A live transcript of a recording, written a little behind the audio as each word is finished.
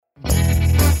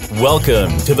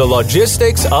Welcome to the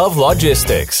Logistics of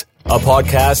Logistics, a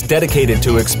podcast dedicated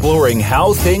to exploring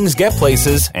how things get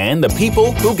places and the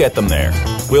people who get them there.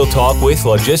 We'll talk with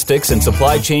logistics and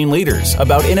supply chain leaders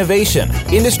about innovation,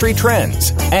 industry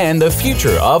trends, and the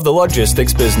future of the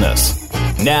logistics business.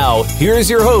 Now, here's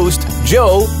your host,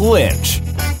 Joe Lynch.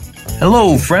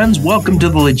 Hello, friends. Welcome to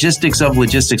the Logistics of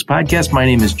Logistics podcast. My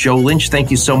name is Joe Lynch. Thank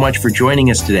you so much for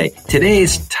joining us today.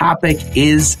 Today's topic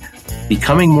is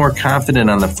becoming more confident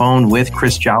on the phone with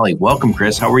Chris Jolly. Welcome,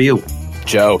 Chris. How are you?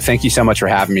 Joe, thank you so much for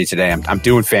having me today. I'm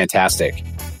doing fantastic.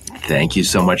 Thank you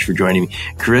so much for joining me.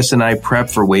 Chris and I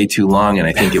prepped for way too long, and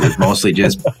I think it was mostly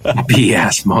just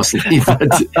BS, mostly.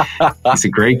 But he's a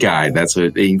great guy. That's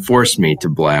what he forced me to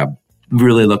blab.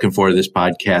 Really looking forward to this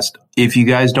podcast. If you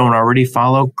guys don't already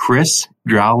follow Chris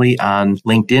Jolly on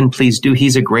LinkedIn, please do.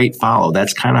 He's a great follow.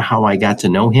 That's kind of how I got to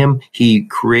know him. He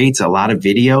creates a lot of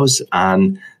videos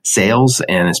on sales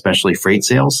and especially freight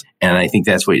sales. And I think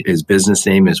that's what his business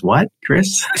name is. What,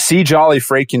 Chris? C. Jolly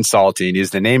Freight Consulting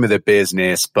is the name of the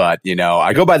business, but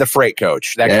I go by the Freight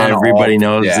Coach. Everybody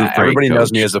knows the Freight Everybody Coach.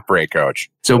 knows me as the Freight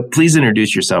Coach. So please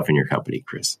introduce yourself and your company,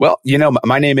 Chris. Well,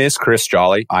 my name is Chris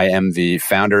Jolly. I am the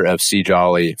founder of C.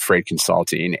 Jolly Freight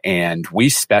Consulting, and we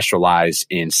specialize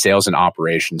in sales and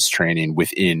operations training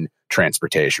within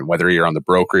transportation, whether you're on the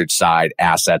brokerage side,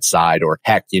 asset side, or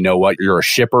heck, you're a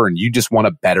shipper and you just want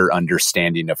a better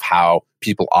understanding of how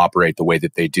people operate the way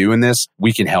that they do in this,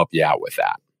 we can help you out with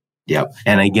that. Yep.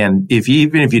 And again,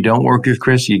 even if you don't work with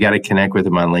Chris, you got to connect with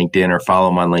him on LinkedIn or follow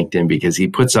him on LinkedIn because he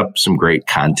puts up some great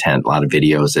content, a lot of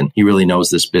videos, and he really knows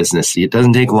this business. It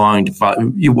doesn't take long to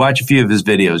follow. You watch a few of his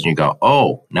videos and you go,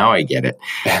 oh, now I get it.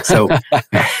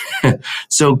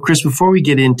 So Chris, before we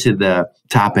get into the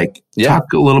topic,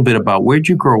 talk a little bit about where'd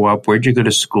you grow up? Where'd you go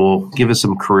to school? Give us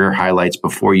some career highlights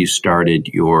before you started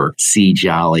your C.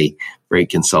 Jolly Freight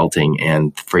Consulting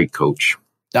and Freight Coach.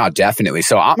 No, definitely.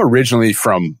 So I'm originally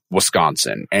from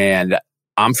Wisconsin, and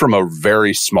I'm from a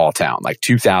very small town, like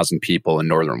 2,000 people in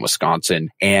northern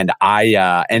Wisconsin. And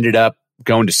I ended up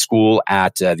going to school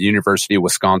at the University of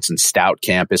Wisconsin Stout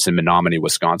campus in Menominee,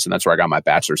 Wisconsin. That's where I got my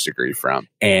bachelor's degree from.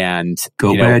 And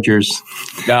go Badgers!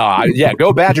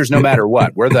 Go Badgers! No matter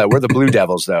what, we're the Blue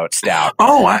Devils though at Stout.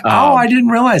 I didn't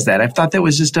realize that. I thought that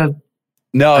was just a.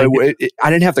 No, I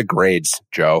didn't have the grades,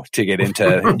 Joe, to get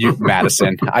into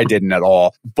Madison. I didn't at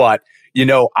all. But,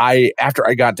 after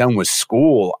I got done with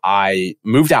school, I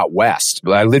moved out west.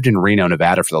 I lived in Reno,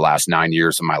 Nevada for the last 9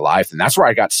 years of my life. And that's where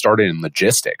I got started in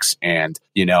logistics. And,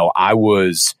 I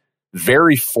was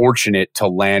very fortunate to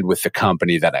land with the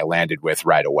company that I landed with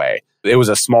right away. It was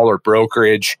a smaller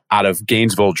brokerage out of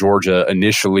Gainesville, Georgia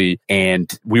initially,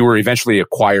 and we were eventually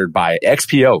acquired by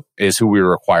XPO is who we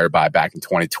were acquired by back in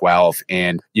 2012.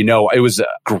 And, it was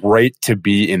great to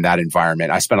be in that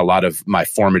environment. I spent a lot of my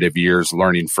formative years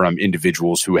learning from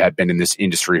individuals who had been in this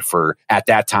industry for, at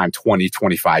that time, 20,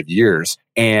 25 years.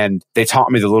 And they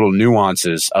taught me the little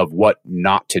nuances of what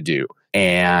not to do.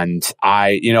 And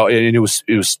it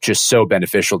was just so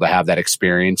beneficial to have that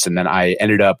experience. And then I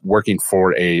ended up working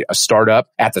for a startup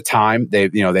at the time.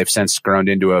 They've since grown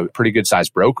into a pretty good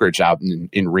sized brokerage out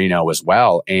in Reno as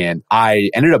well. And I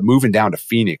ended up moving down to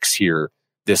Phoenix here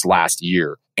this last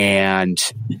year. And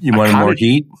you wanted more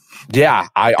heat? Yeah.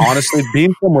 I honestly,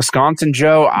 being from Wisconsin,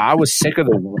 Joe, I was sick of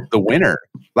the winter.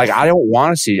 Like, I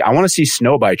want to see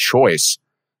snow by choice.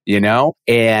 And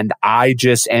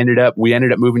we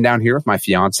ended up moving down here with my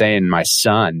fiance and my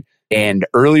son. And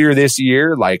earlier this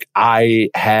year, I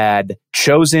had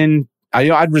chosen,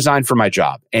 I'd resigned from my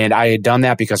job, and I had done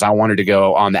that because I wanted to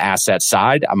go on the asset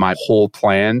side. My whole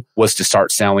plan was to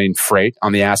start selling freight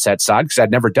on the asset side because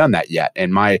I'd never done that yet.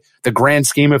 And the grand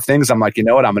scheme of things, I'm like, I'm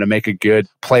going to make a good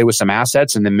play with some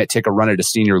assets and then take a run at a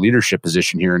senior leadership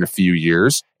position here in a few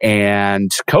years.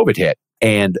 And COVID hit,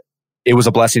 and it was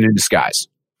a blessing in disguise.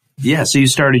 Yeah. So you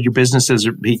started your business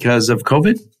because of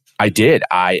COVID? I did.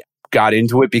 I got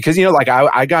into it because,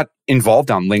 I got involved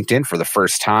on LinkedIn for the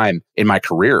first time in my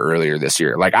career earlier this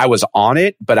year. I was on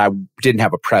it, but I didn't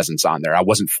have a presence on there. I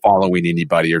wasn't following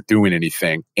anybody or doing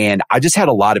anything. And I just had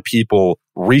a lot of people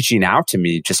reaching out to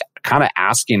me, just kind of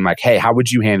asking hey, how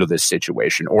would you handle this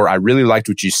situation? Or I really liked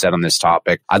what you said on this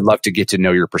topic. I'd love to get to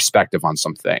know your perspective on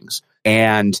some things.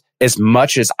 And as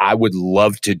much as I would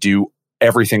love to do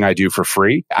everything I do for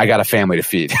free, I got a family to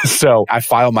feed. So I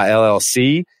filed my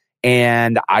LLC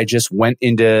and I just went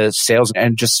into sales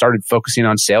and just started focusing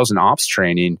on sales and ops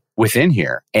training within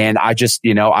here. And I just,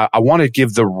 I want to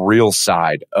give the real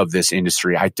side of this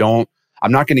industry. I'm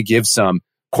not going to give some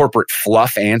corporate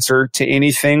fluff answer to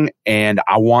anything. And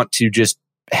I want to just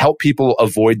help people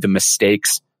avoid the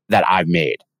mistakes that I've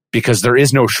made, because there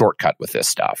is no shortcut with this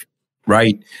stuff.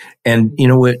 Right. And you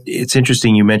know what? It's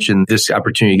interesting. You mentioned this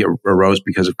opportunity arose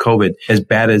because of COVID. As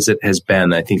bad as it has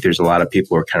been, I think there's a lot of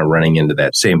people who are kind of running into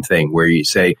that same thing where you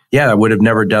say, yeah, I would have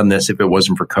never done this if it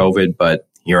wasn't for COVID, but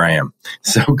here I am.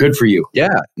 So good for you.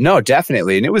 Yeah, no,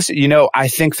 definitely. And it was, I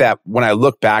think that when I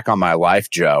look back on my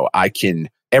life, Joe, I can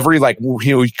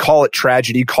you call it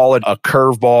tragedy, call it a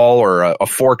curveball or a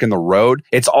fork in the road.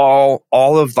 It's all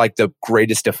of like the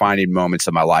greatest defining moments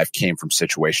of my life came from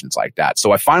situations like that.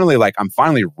 So I'm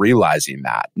finally realizing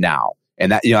that now.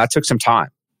 And that, that took some time.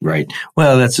 Right.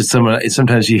 Well, that's what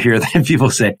sometimes you hear that people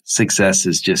say success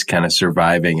is just kind of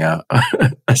surviving a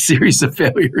series of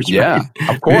failures. Yeah, right?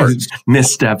 Of course.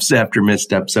 Missteps after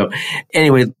missteps. So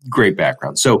anyway, great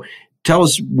background. So tell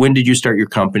us, when did you start your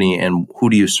company and who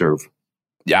do you serve?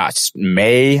 Yeah, it's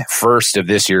May 1st of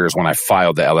this year is when I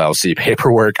filed the LLC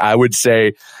paperwork. I would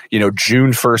say,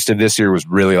 June 1st of this year was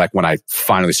really like when I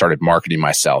finally started marketing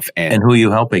myself. And who are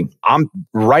you helping?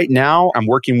 Right now, I'm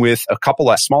working with a couple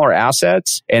of smaller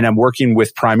assets, and I'm working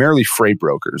with primarily freight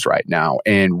brokers right now.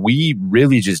 And we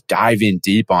really just dive in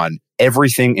deep on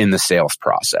everything in the sales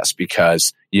process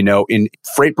because, in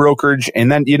freight brokerage,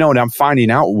 and then, and I'm finding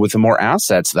out with the more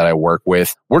assets that I work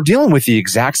with, we're dealing with the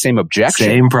exact same objection.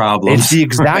 Same problem. It's the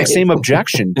exact same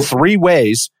objection, 3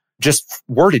 ways, just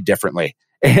worded differently.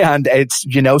 And it's,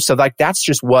 so like, that's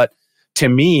just what, to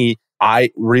me,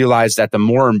 I realized that the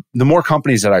more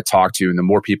companies that I talk to and the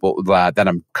more people that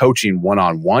I'm coaching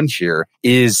one-on-one here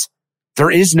there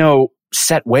is no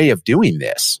set way of doing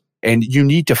this. And you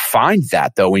need to find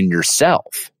that, though, in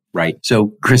yourself. Right.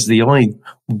 So, Chris, the only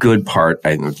good part,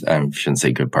 I shouldn't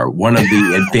say good part, one of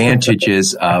the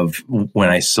advantages of when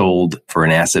I sold for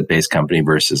an asset-based company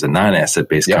versus a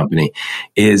non-asset-based company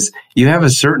is you have a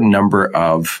certain number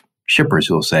of shippers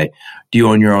who will say, do you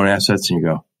own your own assets? And you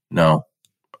go, no.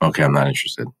 Okay, I'm not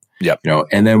interested. Yep.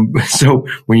 And then, so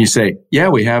when you say, yeah,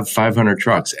 we have 500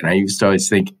 trucks, and I used to always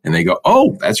think, and they go,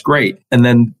 oh, that's great. And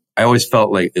then I always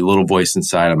felt like a little voice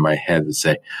inside of my head would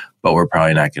say, but we're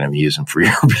probably not going to use them for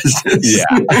your business.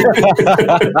 Yeah.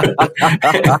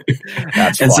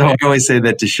 And so I always say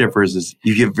that to shippers is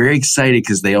you get very excited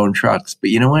because they own trucks,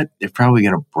 but you know what? They're probably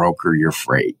going to broker your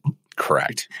freight.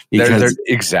 Correct. Because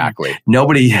exactly.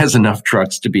 Nobody has enough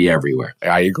trucks to be everywhere.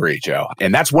 I agree, Joe.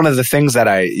 And that's one of the things that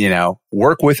I,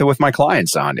 work with my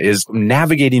clients on is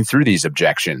navigating through these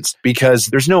objections because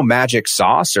there's no magic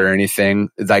sauce or anything.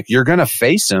 Like you're going to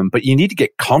face them, but you need to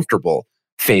get comfortable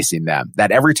facing them.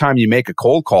 That every time you make a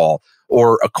cold call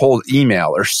or a cold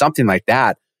email or something like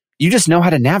that, you just know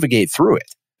how to navigate through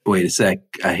it. Wait a sec.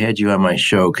 I had you on my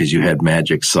show because you had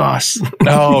magic sauce.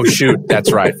 Oh, shoot.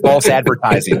 That's right. False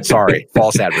advertising. Sorry.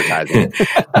 False advertising.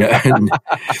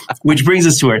 Which brings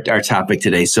us to our topic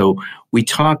today. So we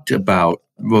talked about,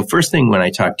 first thing when I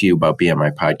talked to you about being on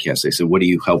my podcast, I said, what do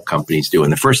you help companies do?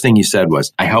 And the first thing you said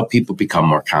was, I help people become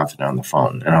more confident on the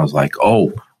phone. And I was like,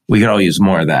 oh, we could all use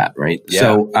more of that, right? Yeah.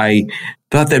 So I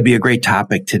thought that'd be a great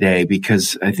topic today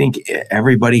because I think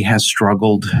everybody has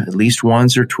struggled at least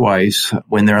once or twice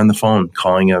when they're on the phone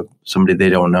calling somebody they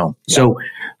don't know. Yeah. So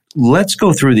let's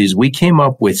go through these. We came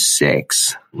up with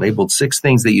labeled 6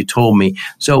 things that you told me.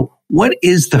 So what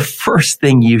is the first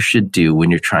thing you should do when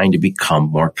you're trying to become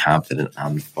more confident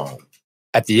on the phone?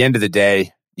 At the end of the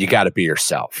day, you got to be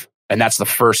yourself. And that's the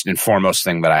first and foremost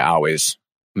thing that I always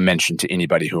mention to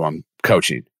anybody who I'm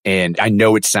coaching. And I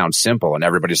know it sounds simple and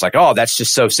everybody's like, oh, that's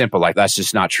just so simple. Like, that's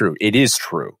just not true. It is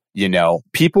true.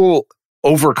 People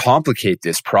overcomplicate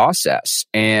this process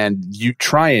and you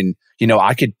try and,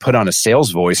 I could put on a sales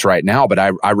voice right now, but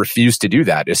I refuse to do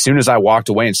that. As soon as I walked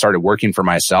away and started working for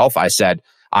myself, I said,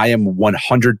 I am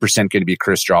 100% going to be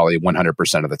Chris Jolly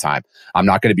 100% of the time. I'm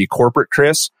not going to be corporate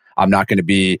Chris. I'm not going to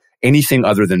be anything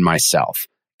other than myself.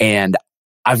 And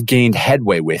I've gained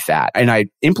headway with that. And I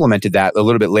implemented that a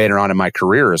little bit later on in my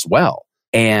career as well.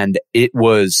 And it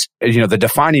was, the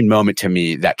defining moment to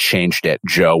me that changed it,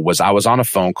 Joe, was I was on a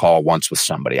phone call once with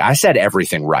somebody. I said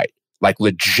everything right, like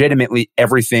legitimately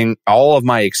everything, all of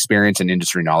my experience and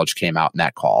industry knowledge came out in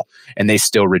that call and they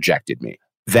still rejected me.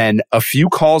 Then a few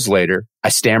calls later, I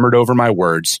stammered over my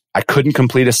words. I couldn't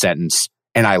complete a sentence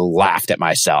and I laughed at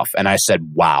myself and I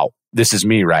said, wow. This is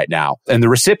me right now. And the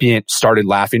recipient started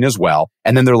laughing as well.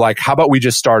 And then they're like, how about we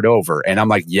just start over? And I'm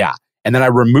like, yeah. And then I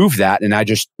removed that and I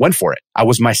just went for it. I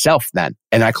was myself then.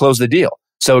 And I closed the deal.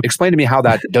 So explain to me how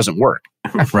that doesn't work.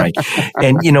 Right.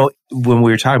 And, when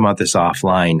we were talking about this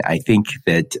offline, I think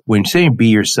that when you're saying be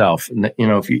yourself,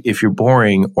 if you're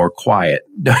boring or quiet,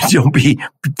 don't be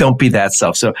that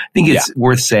self. So I think it's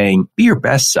worth saying, be your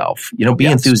best self, be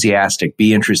enthusiastic,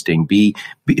 be interesting, be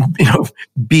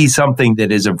something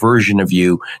that is a version of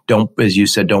you. Don't, as you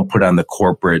said, don't put on the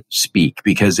corporate speak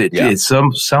because it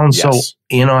sounds so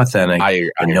inauthentic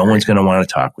and no one's going to want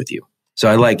to talk with you. So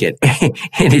I like it.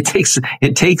 And it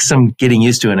takes some getting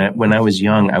used to it. And when I was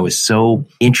young, I was so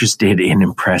interested in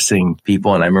impressing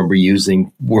people. And I remember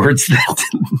using words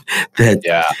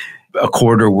that a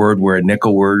quarter word where a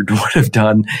nickel word would have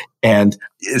done. And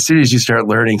as soon as you start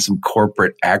learning some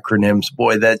corporate acronyms,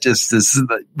 boy, that just is,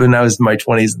 when I was in my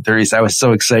 20s and 30s, I was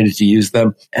so excited to use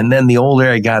them. And then the older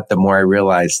I got, the more I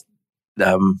realized,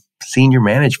 senior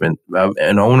management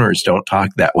and owners don't talk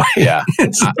that way. Yeah.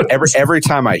 Every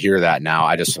time I hear that now,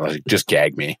 I just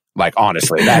gag me. Like,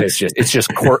 honestly, that is it's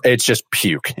just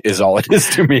puke is all it is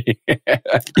to me.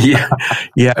 Yeah.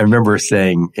 I remember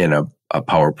saying in a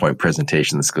PowerPoint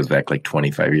presentation, this goes back like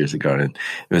 25 years ago, and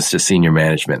it was just senior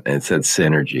management and it said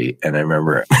synergy. And I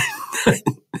remember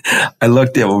I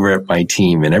looked over at my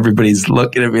team and everybody's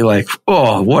looking at me like,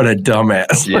 oh, what a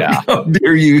dumbass. Yeah. Like, how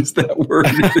dare you use that word?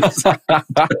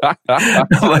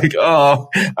 I'm like, oh,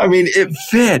 I mean, it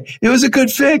fit. It was a good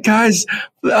fit, guys,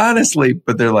 honestly.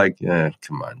 But they're like,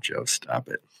 come on, Joe, stop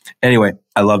it. Anyway,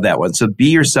 I love that one. So be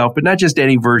yourself, but not just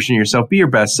any version of yourself. Be your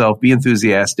best self. Be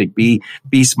enthusiastic. Be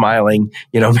smiling.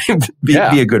 Be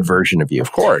a good version of you.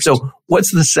 Of course. So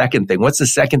what's the second thing? What's the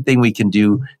second thing we can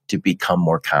do to become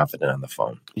more confident on the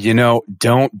phone?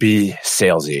 Don't be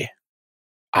salesy.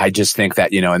 I just think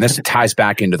that, and this ties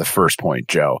back into the first point,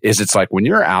 Joe, is it's like when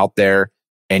you're out there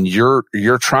and you're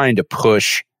trying to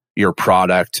push your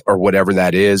product or whatever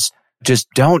that is, just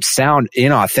don't sound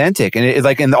inauthentic. And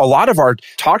and a lot of our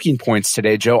talking points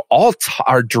today, Joe, all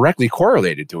are directly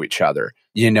correlated to each other,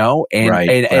 And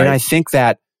I think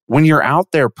that when you're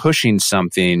out there pushing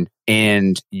something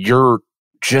and you're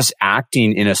just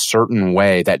acting in a certain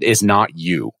way that is not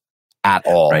you at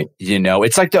all, right.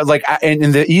 It's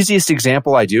and the easiest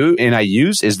example I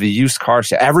use is the used car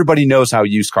sale. Everybody knows how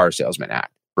used car salesmen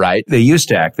act, right? They used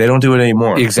to act. They don't do it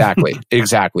anymore.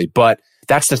 Exactly. But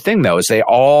that's the thing, though, is they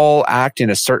all act in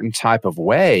a certain type of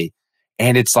way.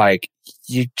 And it's like,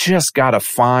 you just got to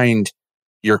find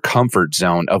your comfort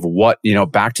zone of what,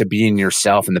 back to being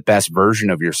yourself and the best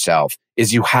version of yourself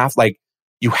is you have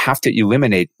to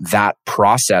eliminate that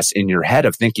process in your head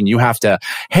of thinking you have to,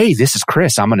 hey, this is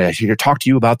Chris. I'm going to talk to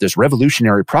you about this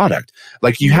revolutionary product.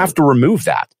 Like you have to remove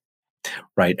that.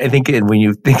 Right. I think when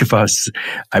you think of us,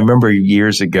 I remember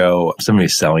years ago, somebody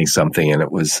was selling something and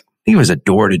it was a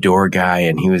door-to-door guy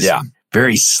and he was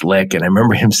very slick. And I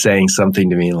remember him saying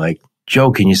something to me like,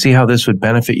 Joe, can you see how this would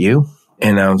benefit you?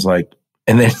 And I was like,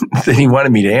 and then he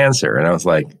wanted me to answer. And I was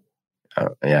like,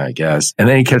 yeah, I guess. And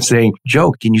then he kept saying,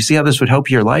 Joe, can you see how this would help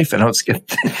your life? And I was,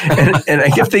 and I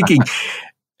kept thinking,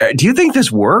 do you think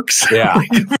this works? Yeah.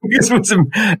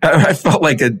 I felt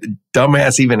like a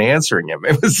dumbass even answering him.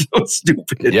 It was so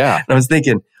stupid. Yeah. And I was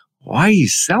thinking, why are you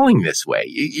selling this way?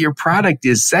 Your product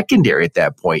is secondary at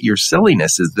that point. Your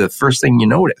silliness is the first thing you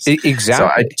notice.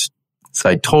 Exactly. So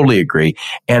I totally agree.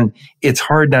 And it's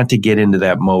hard not to get into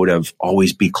that mode of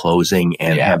always be closing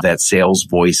and have that sales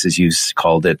voice, as you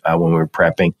called it when we were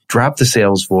prepping. Drop the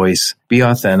sales voice, be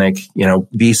authentic,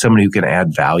 be somebody who can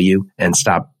add value and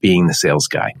stop being the sales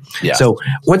guy. Yeah. So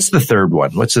what's the third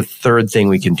one? What's the third thing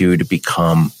we can do to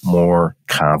become more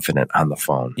confident on the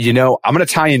phone? I'm going to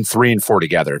tie in 3 and 4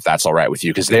 together, if that's all right with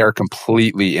you, because they are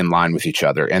completely in line with each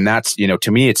other. And that's,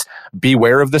 to me, it's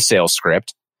beware of the sales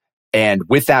script. And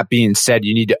with that being said,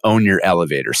 you need to own your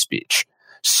elevator speech.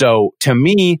 So to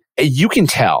me, you can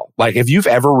tell, like if you've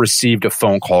ever received a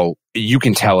phone call, you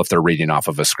can tell if they're reading off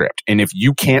of a script. And if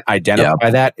you can't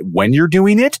identify that when you're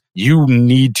doing it, you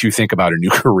need to think about a new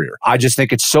career. I just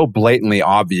think it's so blatantly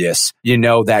obvious,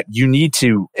 that you need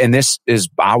to, and this is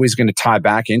always going to tie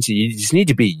back into, you just need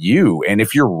to be you. And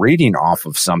if you're reading off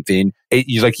of something,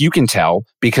 you can tell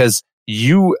because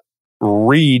you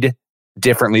read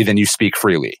differently than you speak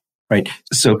freely. Right.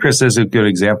 So, Chris, this is a good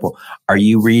example. Are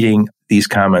you reading these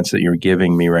comments that you're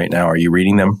giving me right now? Are you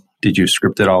reading them? Did you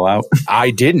script it all out?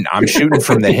 I didn't. I'm shooting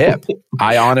from the hip.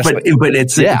 I honestly. But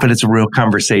it's a real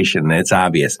conversation. It's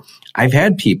obvious. I've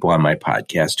had people on my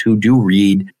podcast who do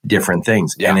read different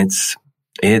things, and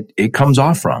it comes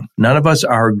off wrong. None of us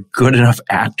are good enough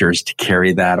actors to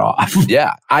carry that off.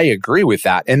 Yeah, I agree with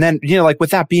that. And then, with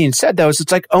that being said, though,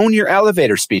 it's like own your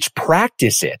elevator speech.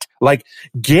 Practice it. Like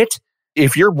get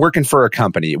if you're working for a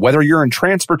company, whether you're in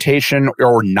transportation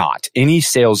or not, any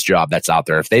sales job that's out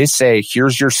there, if they say,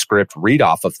 here's your script, read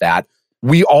off of that,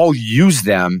 we all use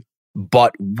them,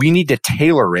 but we need to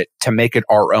tailor it to make it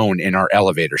our own in our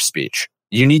elevator speech.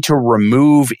 You need to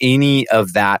remove any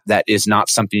of that is not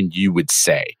something you would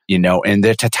say, and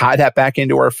to tie that back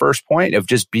into our first point of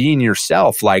just being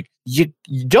yourself, like you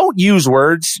don't use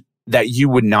words that you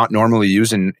would not normally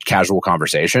use in casual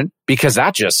conversation, because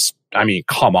that just,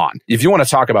 come on. If you want to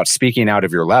talk about speaking out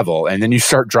of your level and then you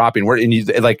start dropping words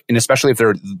and especially if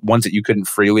they're ones that you couldn't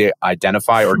freely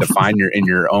identify or define in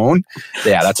your own,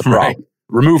 that's a problem. Right.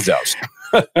 Remove those.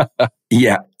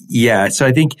 Yeah. So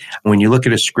I think when you look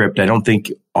at a script, I don't think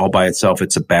all by itself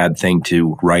it's a bad thing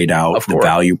to write out the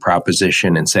value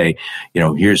proposition and say,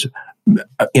 here's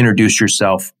introduce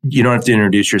yourself. You don't have to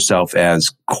introduce yourself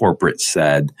as corporate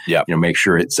said. Yeah. Make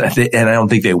sure it's, and I don't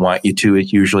think they want you to.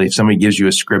 Usually, if somebody gives you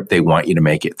a script, they want you to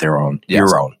make it their own,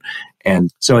 your own.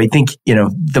 And so I think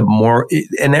the more,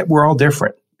 and that we're all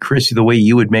different. Chris, the way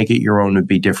you would make it your own would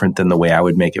be different than the way I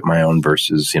would make it my own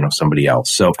versus, somebody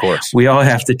else. So of course, we all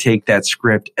have to take that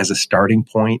script as a starting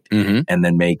point and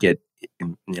then make it,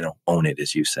 own it,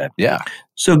 as you said. Yeah.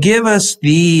 So give us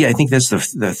I think that's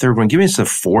the third one. Give us the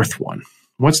fourth one.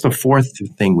 What's the fourth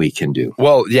thing we can do?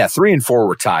 Well, 3 and 4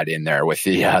 were tied in there with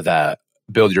the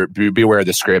beware of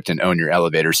the script and own your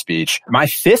elevator speech. My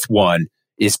fifth one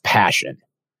is passion.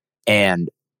 And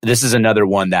this is another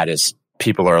one that is,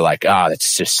 people are like,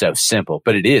 that's just so simple.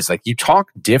 But it is. Like, you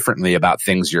talk differently about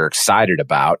things you're excited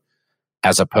about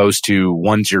as opposed to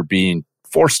ones you're being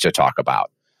forced to talk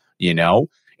about,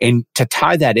 And to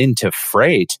tie that into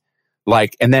freight,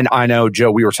 and then I know, Joe,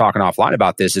 we were talking offline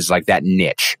about this, is like that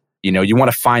niche. You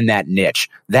want to find that niche.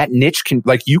 That niche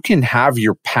you can have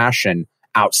your passion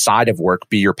outside of work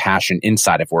be your passion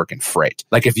inside of work in freight.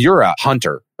 Like if you're a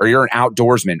hunter or you're an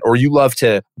outdoorsman or you love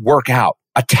to work out,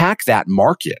 attack that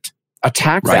market.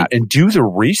 Attack that and do the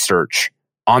research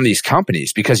on these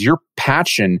companies, because your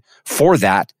passion for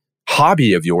that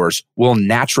hobby of yours will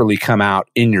naturally come out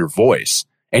in your voice,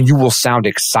 and you will sound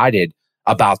excited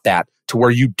about that to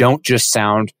where you don't just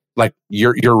sound like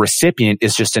your recipient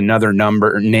is just another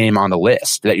name on the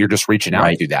list that you're just reaching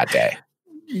out to that day.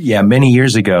 Yeah, many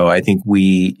years ago, I think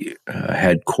we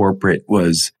had corporate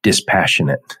was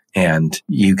dispassionate, and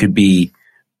you could be,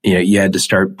 you had to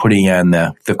start putting on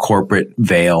the corporate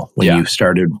veil when you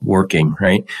started working,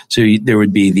 right? So there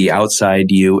would be the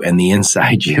outside you and the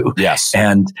inside you. Yes.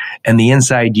 And the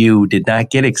inside you did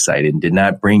not get excited and did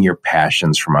not bring your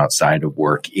passions from outside of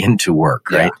work into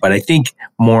work, right? But I think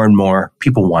more and more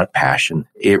people want passion.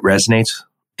 It resonates.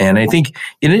 And I think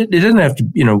it doesn't have to,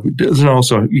 it doesn't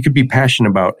also, you could be passionate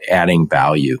about adding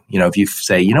value. If you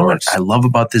say, what I love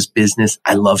about this business,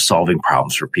 I love solving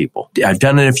problems for people. I've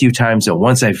done it a few times. And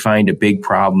once I find a big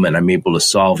problem and I'm able to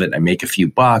solve it, I make a few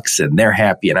bucks and they're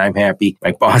happy and I'm happy.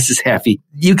 My boss is happy.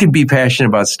 You can be passionate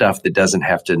about stuff that doesn't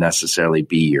have to necessarily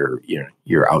be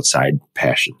your outside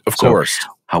passion. Of course.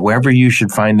 However you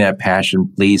should find that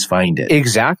passion, please find it.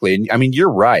 Exactly. And you're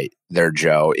right there,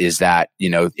 Joe, is that,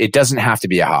 it doesn't have to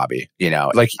be a hobby.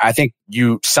 I think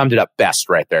you summed it up best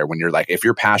right there when you're like, if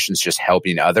your passion's just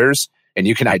helping others and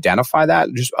you can identify that,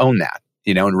 just own that,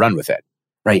 and run with it.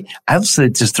 Right. I'll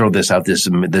just throw this out. This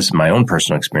is my own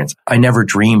personal experience. I never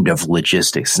dreamed of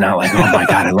logistics. It's not like, oh my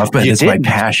God, I love it. It's my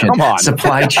passion. Come on.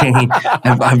 Supply chain.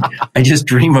 I just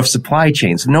dream of supply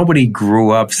chains. Nobody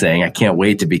grew up saying, I can't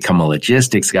wait to become a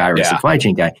logistics guy or a supply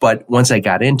chain guy. But once I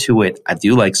got into it, I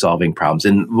do like solving problems.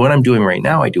 And what I'm doing right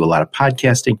now, I do a lot of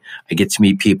podcasting. I get to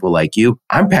meet people like you.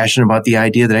 I'm passionate about the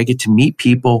idea that I get to meet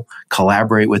people,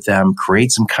 collaborate with them,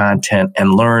 create some content,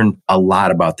 and learn a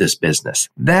lot about this business.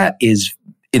 That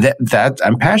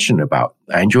I'm passionate about.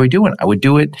 I enjoy doing it. I would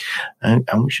do it. I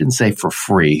shouldn't say for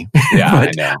free. Yeah, but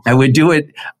I know. I would do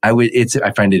it. I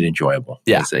find it enjoyable.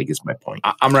 Yeah. I guess my point.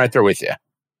 I'm right there with you.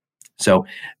 So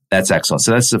that's excellent.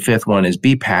 So that's the fifth one, is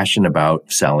be passionate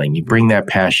about selling. You bring that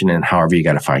passion in however you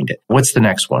got to find it. What's the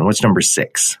next one? What's number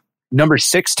 6? Number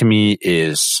 6 to me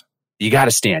is you got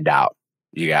to stand out,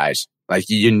 you guys. Like,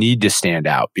 you need to stand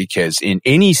out, because in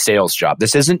any sales job,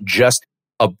 this isn't just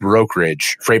a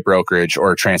brokerage, freight brokerage,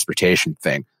 or a transportation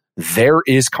thing. There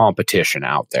is competition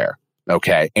out there.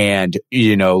 Okay. And,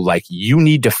 you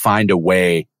need to find a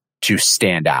way to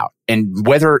stand out. And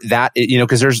whether that,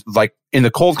 because there's like in the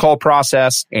cold call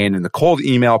process and in the cold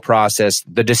email process,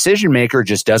 the decision maker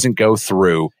just doesn't go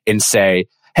through and say,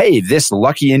 hey, this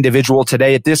lucky individual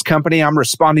today at this company, I'm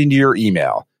responding to your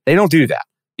email. They don't do that,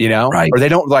 right. Or they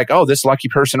don't like, oh, this lucky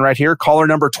person right here, caller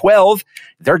number 12,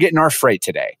 they're getting our freight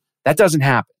today. That doesn't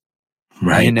happen,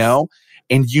 right?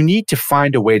 and you need to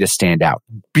find a way to stand out.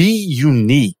 Be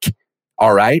unique.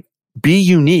 All right. Be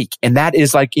unique. And that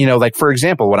is like, like for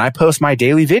example, when I post my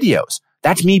daily videos,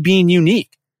 that's me being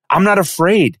unique. I'm not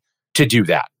afraid to do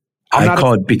that. I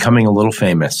call it becoming a little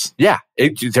famous. Yeah.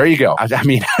 There you go. I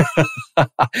mean,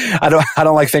 I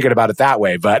don't like thinking about it that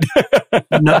way, but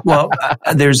no, well,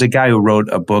 there's a guy who wrote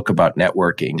a book about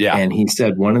networking. Yeah. And he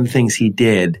said one of the things he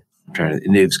did,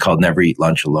 it was called Never Eat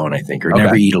Lunch Alone, I think, or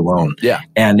Never Eat Alone. Yeah.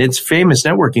 And it's a famous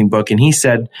networking book. And he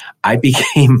said, I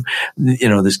became,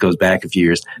 this goes back a few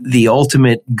years, the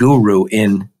ultimate guru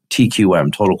in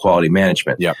TQM, Total Quality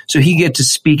Management. Yeah. So he get to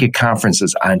speak at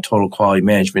conferences on Total Quality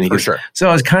Management. For sure. So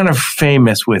I was kind of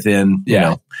famous within,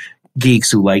 geeks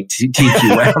who like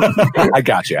TQM. I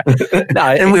gotcha. No,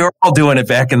 and we were all doing it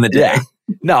back in the day. Yeah.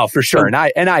 No, for sure.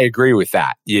 And I agree with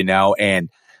that, and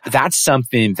that's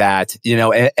something that,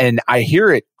 and I hear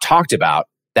it talked about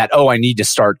that, I need to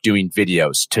start doing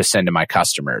videos to send to my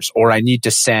customers, or I need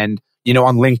to send,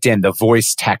 on LinkedIn, the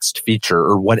voice text feature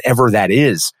or whatever that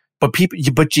is. But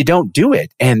you don't do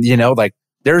it. And,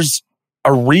 there's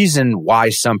a reason why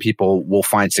some people will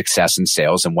find success in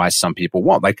sales and why some people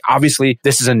won't. Like, obviously,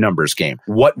 this is a numbers game.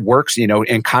 What works,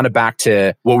 and kind of back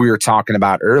to what we were talking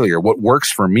about earlier, what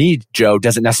works for me, Joe,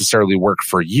 doesn't necessarily work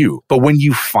for you. But when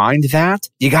you find that,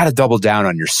 you got to double down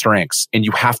on your strengths and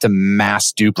you have to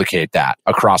mass duplicate that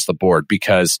across the board,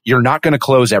 because you're not going to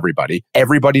close everybody.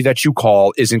 Everybody that you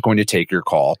call isn't going to take your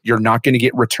call. You're not going to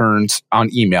get returns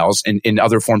on emails and in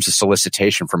other forms of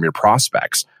solicitation from your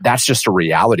prospects. That's just a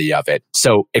reality of it.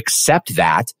 So accept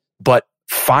that, but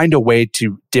find a way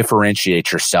to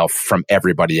differentiate yourself from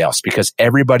everybody else, because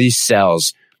everybody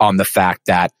sells on the fact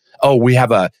that, we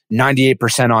have a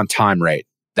 98% on time rate.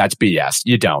 That's BS.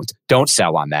 You don't. Don't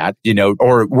sell on that,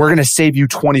 or we're going to save you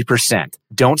 20%.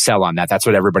 Don't sell on that. That's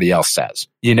what everybody else says,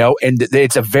 and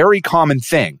it's a very common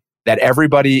thing that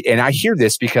everybody, and I hear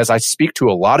this because I speak to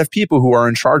a lot of people who are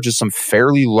in charge of some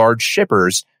fairly large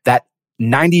shippers, that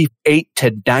 98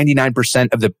 to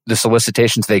 99% of the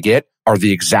solicitations they get are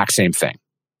the exact same thing.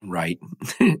 Right.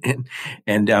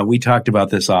 and we talked about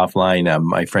this offline.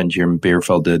 My friend Jim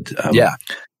Bierfeld did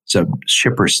some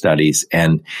shipper studies.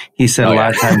 And he said a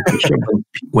lot of times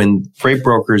when freight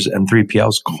brokers and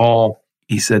 3PLs call,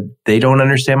 he said, they don't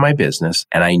understand my business.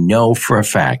 And I know for a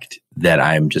fact that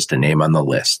I'm just a name on the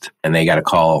list. And they got to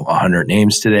call 100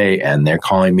 names today, and they're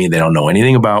calling me. They don't know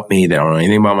anything about me. They don't know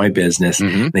anything about my business.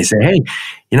 Mm-hmm. They say, hey,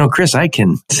 Chris, I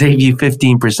can save you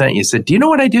 15%. You said, do you know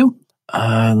what I do?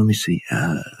 Let me see.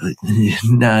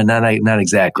 No, not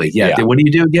exactly. Yeah. What do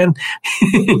you do again?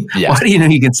 Why do you know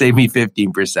you can save me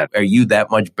 15%? Are you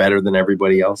that much better than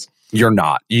everybody else? You're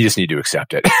not. You just need to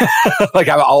accept it. Like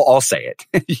I'll say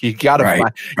it. You got to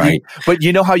find. Right. But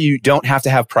you know how you don't have to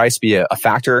have price be a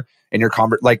factor in your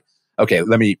like, okay,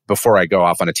 before I go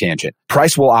off on a tangent,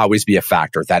 price will always be a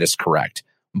factor. That is correct.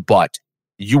 But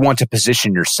you want to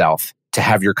position yourself to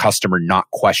have your customer not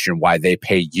question why they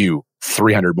pay you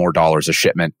 $300 more a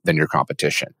shipment than your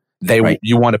competition.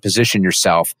 You want to position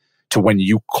yourself to, when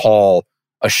you call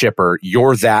a shipper,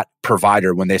 you're that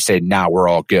provider. When they say, now we're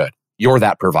all good, you're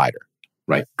that provider.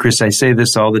 Right. Chris, I say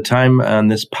this all the time on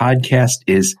this podcast,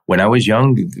 is when I was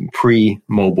young,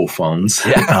 pre-mobile phones,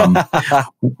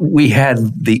 we had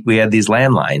these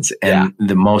landlines, and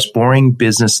the most boring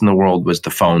business in the world was the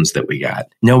phones that we got.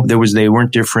 No, they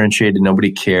weren't differentiated.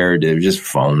 Nobody cared. They were just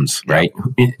phones, right?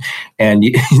 And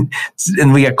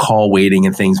we got call waiting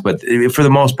and things, but for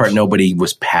the most part, nobody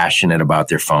was passionate about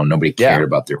their phone. Nobody cared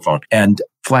about their phone. And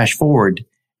flash forward,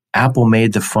 Apple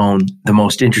made the phone the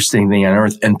most interesting thing on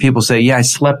earth. And people say, I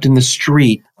slept in the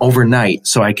street overnight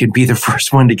so I could be the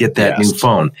first one to get that new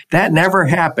phone. That never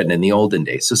happened in the olden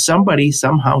days. So somebody,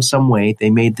 somehow, some way, they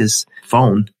made this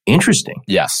phone interesting.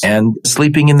 Yes. And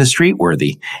sleeping in the street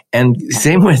worthy. And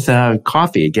same with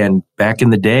coffee. Again, back in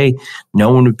the day,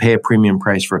 no one would pay a premium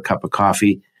price for a cup of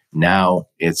coffee. Now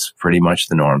it's pretty much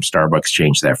the norm. Starbucks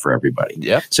changed that for everybody.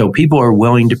 Yep. So people are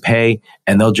willing to pay,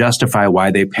 and they'll justify why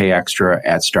they pay extra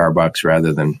at Starbucks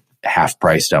rather than half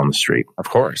price down the street. Of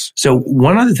course. So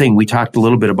one other thing we talked a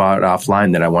little bit about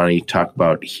offline that I want to talk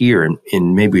about here,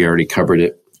 and maybe we already covered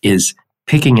it, is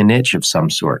picking a niche of some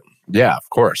sort. Yeah, of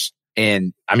course.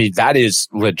 And I mean, that is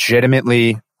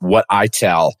legitimately what I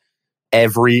tell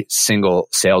every single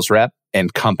sales rep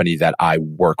and company that I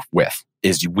work with.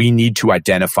 Is we need to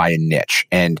identify a niche.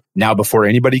 And now before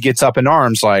anybody gets up in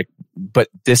arms, but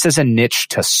this is a niche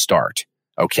to start,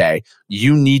 okay?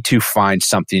 You need to find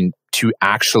something to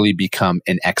actually become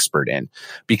an expert in,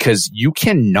 because you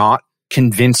cannot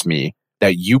convince me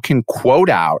that you can quote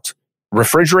out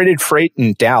refrigerated freight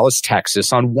in Dallas,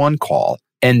 Texas on one call,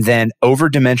 and then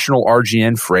over-dimensional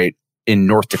RGN freight in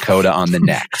North Dakota on the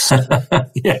next.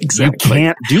 Yeah, exactly. You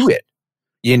can't do it,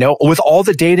 with all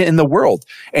the data in the world.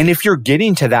 And if you're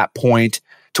getting to that point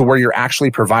to where you're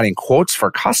actually providing quotes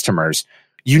for customers,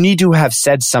 you need to have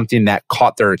said something that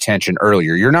caught their attention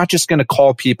earlier. You're not just going to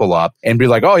call people up and be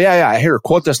like, oh, yeah, here,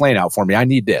 quote this lane out for me. I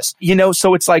need this.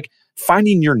 So it's like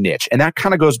finding your niche. And that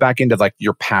kind of goes back into like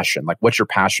your passion, like what you're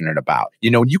passionate about.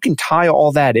 You can tie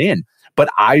all that in. But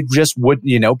I just would,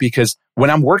 because when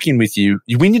I'm working with you,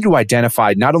 we need to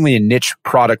identify not only a niche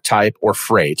product type or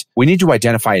freight, we need to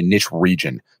identify a niche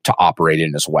region to operate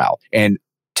in as well. And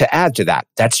to add to that,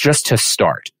 that's just to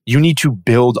start. You need to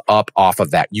build up off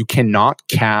of that. You cannot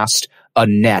cast a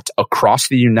net across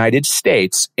the United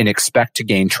States and expect to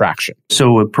gain traction.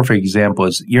 So a perfect example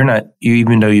is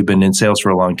even though you've been in sales for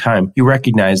a long time, you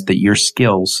recognize that your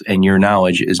skills and your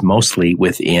knowledge is mostly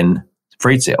within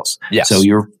freight sales. Yes. So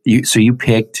you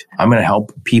picked, I'm going to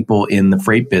help people in the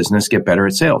freight business get better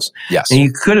at sales. Yes. And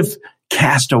you could have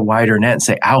cast a wider net and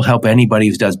say, I'll help anybody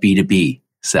who does B2B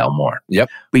sell more. Yep.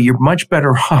 But you're much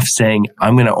better off saying,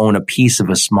 I'm going to own a piece of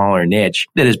a smaller niche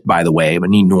that is, by the way,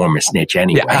 an enormous niche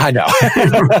anyway. Yeah, I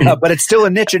know. But it's still a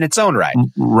niche in its own right.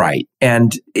 Right.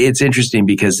 And it's interesting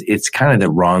because it's kind of the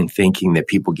wrong thinking that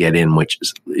people get in, which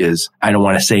is I don't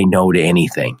want to say no to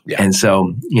anything. Yeah. And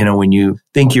so, when you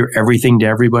think you're everything to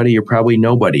everybody, you're probably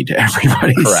nobody to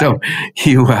everybody. Correct. So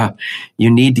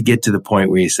you need to get to the point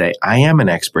where you say, I am an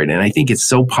expert. And I think it's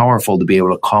so powerful to be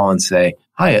able to call and say,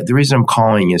 hi, the reason I'm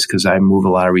calling is because I move a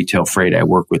lot of retail freight. I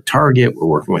work with Target. We're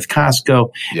working with Costco.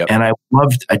 Yep. And I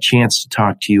loved a chance to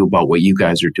talk to you about what you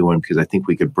guys are doing because I think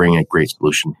we could bring a great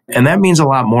solution. And that means a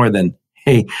lot more than,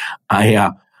 hey,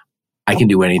 I can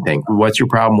do anything. What's your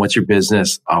problem? What's your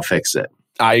business? I'll fix it.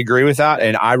 I agree with that.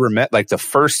 And I remember like the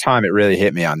first time it really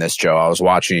hit me on this, Joe, I was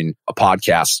watching a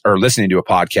podcast or listening to a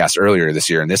podcast earlier this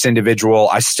year. And this individual,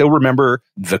 I still remember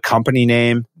the company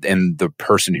name and the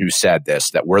person who said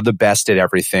this, that we're the best at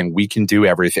everything. We can do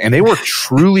everything. And they were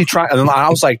truly trying. And I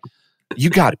was like, you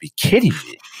got to be kidding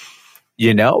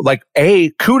me. Like,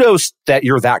 kudos that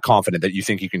you're that confident that you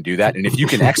think you can do that. And if you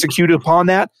can execute upon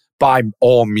that, by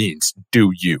all means,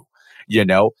 do you,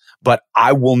 but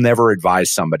I will never advise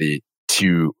somebody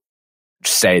to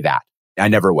say that. I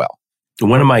never will.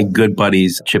 One of my good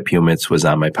buddies, Chip Humitz, was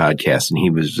on my podcast, and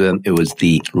it was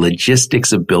the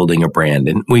logistics of building a brand.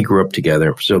 And we grew up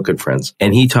together, so good friends.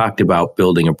 And he talked about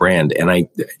building a brand. And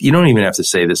you don't even have to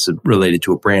say this is related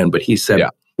to a brand, but he said,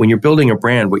 when you're building a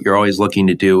brand, what you're always looking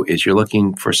to do is you're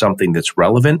looking for something that's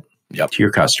relevant to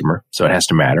your customer. So it has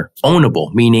to matter.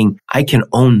 Ownable, meaning I can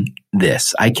own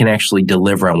this. I can actually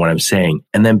deliver on what I'm saying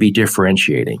and then be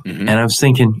differentiating. Mm-hmm. And I was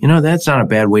thinking, that's not a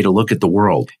bad way to look at the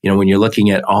world. When you're looking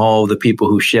at all the people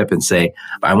who ship and say,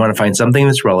 I want to find something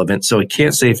that's relevant. So it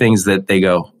can't say things that they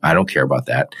go, I don't care about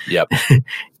that. Yep.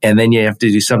 And then you have to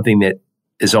do something that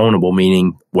is ownable,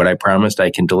 meaning what I promised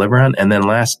I can deliver on. And then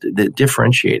last, the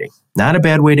differentiating. Not a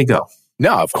bad way to go.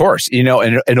 No, of course. In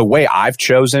a way I've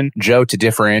chosen, Joe, to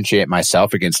differentiate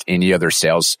myself against any other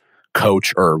sales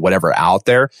coach or whatever out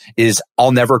there is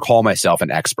I'll never call myself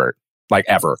an expert, like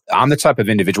ever. I'm the type of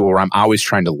individual where I'm always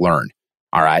trying to learn.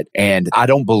 All right. And I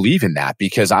don't believe in that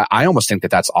because I almost think that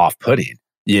that's off-putting,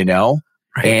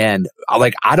 Right. And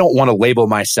I don't want to label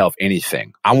myself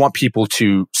anything. I want people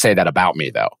to say that about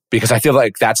me though, because I feel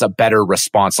like that's a better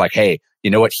response. Like, hey, you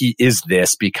know what? He is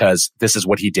this because this is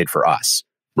what he did for us.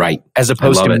 Right. As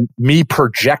opposed to me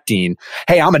projecting,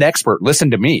 hey, I'm an expert.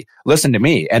 Listen to me.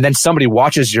 And then somebody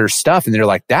watches your stuff and they're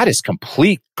like, that is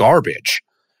complete garbage.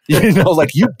 You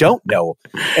don't know.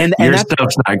 And your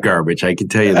stuff's not garbage. I can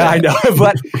tell you that. I know.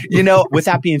 But, with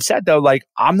that being said, though,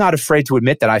 I'm not afraid to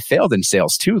admit that I failed in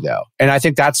sales too, though. And I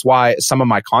think that's why some of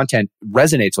my content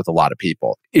resonates with a lot of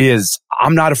people is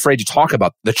I'm not afraid to talk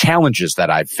about the challenges that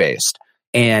I've faced.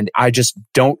 And I just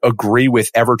don't agree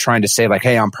with ever trying to say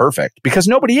hey, I'm perfect because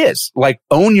nobody is.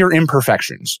 Own your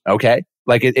imperfections. Okay.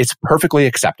 It's perfectly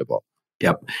acceptable.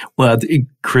 Yep. Well,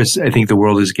 Chris, I think the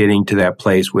world is getting to that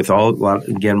place with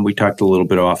again, we talked a little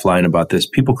bit offline about this,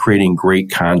 people creating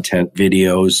great content,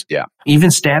 videos,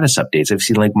 even status updates. I've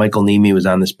seen Michael Nemi was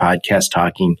on this podcast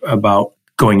talking about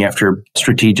going after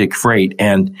strategic freight.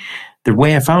 And the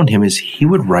way I found him is he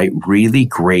would write really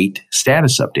great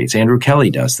status updates. Andrew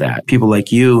Kelly does that. People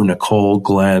like you, Nicole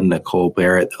Glenn, Nicole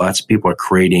Barrett, lots of people are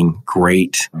creating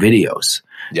great videos.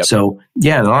 Yep. So,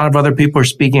 and a lot of other people are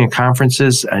speaking at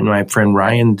conferences. I know my friend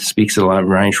Ryan speaks at a lot.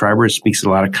 Ryan Schreiber speaks at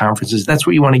a lot of conferences. That's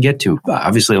what you want to get to.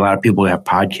 Obviously, a lot of people have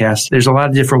podcasts. There's a lot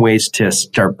of different ways to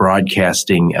start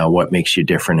broadcasting what makes you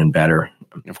different and better.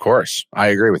 Of course. I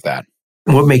agree with that.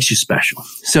 What makes you special.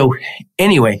 So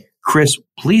anyway, Chris,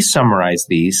 please summarize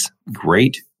these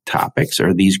great topics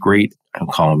or these great, I'll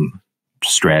call them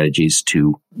strategies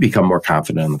to become more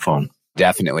confident on the phone.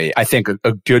 Definitely. I think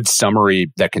a good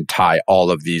summary that can tie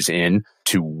all of these in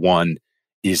to one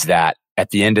is that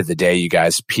at the end of the day, you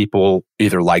guys, people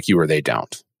either like you or they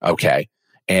don't. Okay.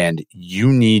 And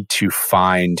you need to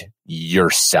find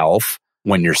yourself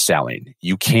when you're selling.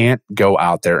 You can't go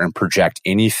out there and project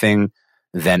anything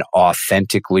than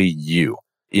authentically you.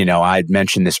 You know, I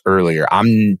mentioned this earlier.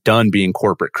 I'm done being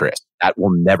corporate Chris. That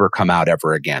will never come out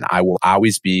ever again. I will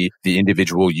always be the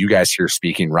individual you guys hear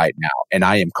speaking right now. And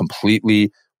I am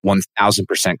completely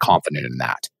 1000% confident in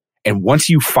that. And once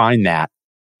you find that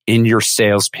in your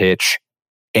sales pitch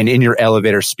and in your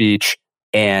elevator speech,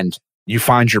 and you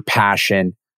find your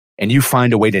passion and you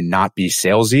find a way to not be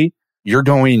salesy, you're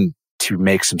going to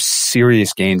make some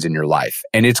serious gains in your life.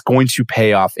 And it's going to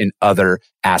pay off in other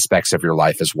aspects of your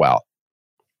life as well.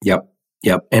 Yep.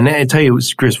 And I tell you,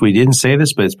 Chris, we didn't say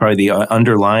this, but it's probably the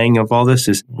underlying of all this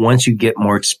is once you get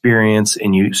more experience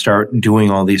and you start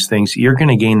doing all these things, you're going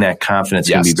to gain that confidence.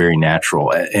 It's going to be very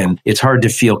natural. And it's hard to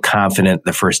feel confident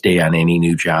the first day on any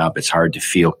new job. It's hard to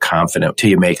feel confident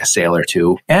until you make a sale or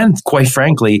two. And quite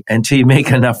frankly, until you make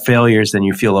enough failures, then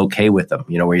you feel okay with them,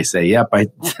 you know, where you say, yep, I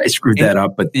screwed that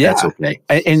up, but that's okay.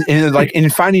 And like in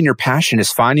finding your passion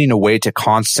is finding a way to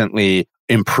constantly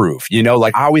improve. You know,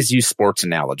 like I always use sports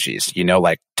analogies, you know,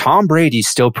 like Tom Brady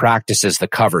still practices the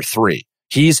cover 3.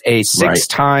 He's a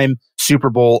 6-time Super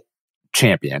Bowl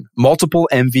champion, multiple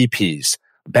MVPs,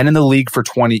 been in the league for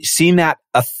 20, seen that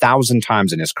 1,000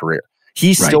 times in his career.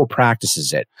 He still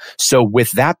practices it. So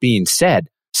with that being said,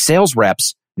 sales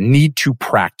reps need to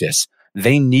practice.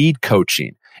 They need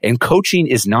coaching. And coaching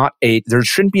is not there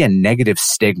shouldn't be a negative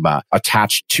stigma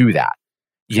attached to that.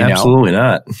 Absolutely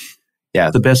not. Yeah,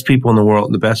 the best people in the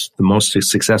world, the most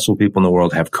successful people in the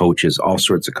world have coaches, all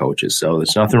sorts of coaches. So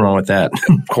there's nothing wrong with that.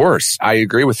 Of course. I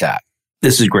agree with that.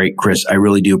 This is great, Chris. I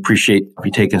really do appreciate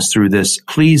you taking us through this.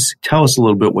 Please tell us a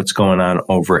little bit what's going on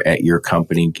over at your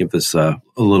company. Give us a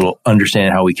little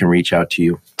understanding how we can reach out to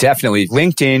you. Definitely.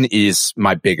 LinkedIn is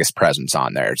my biggest presence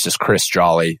on there. It's just Chris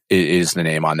Jolly is the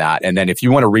name on that. And then if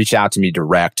you want to reach out to me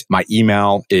direct, my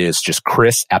email is just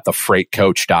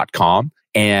chris@thefreightcoach.com.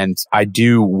 And I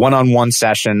do one-on-one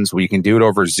sessions. We can do it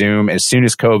over Zoom. As soon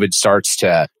as COVID starts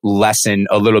to lessen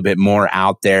a little bit more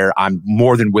out there, I'm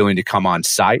more than willing to come on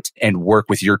site and work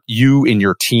with you and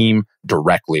your team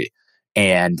directly.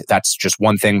 And that's just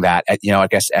one thing that, you know, I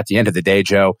guess at the end of the day,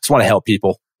 Joe, just want to help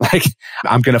people. Like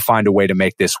I'm going to find a way to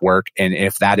make this work. And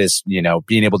if that is, you know,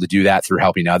 being able to do that through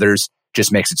helping others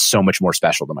just makes it so much more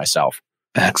special to myself.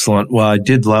 Excellent. Well, I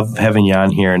did love having you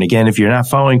on here. And again, if you're not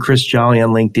following Chris Jolly on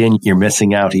LinkedIn, you're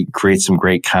missing out. He creates some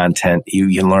great content. You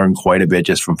can learn quite a bit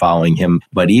just from following him.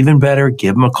 But even better,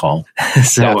 give him a call.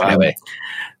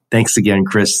 Thanks again,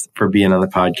 Chris, for being on the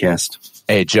podcast.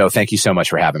 Hey, Joe, thank you so much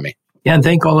for having me. Yeah, and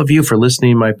thank all of you for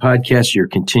listening to my podcast. Your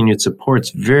continued support's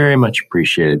very much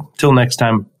appreciated. Till next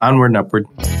time, onward and upward.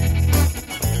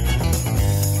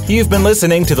 You've been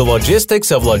listening to the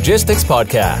Logistics of Logistics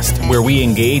podcast, where we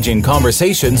engage in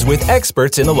conversations with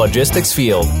experts in the logistics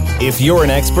field. If you're an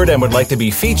expert and would like to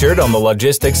be featured on the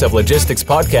Logistics of Logistics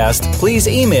podcast, please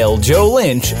email Joe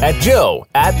Lynch at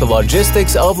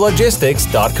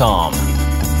joe@thelogisticsoflogistics.com.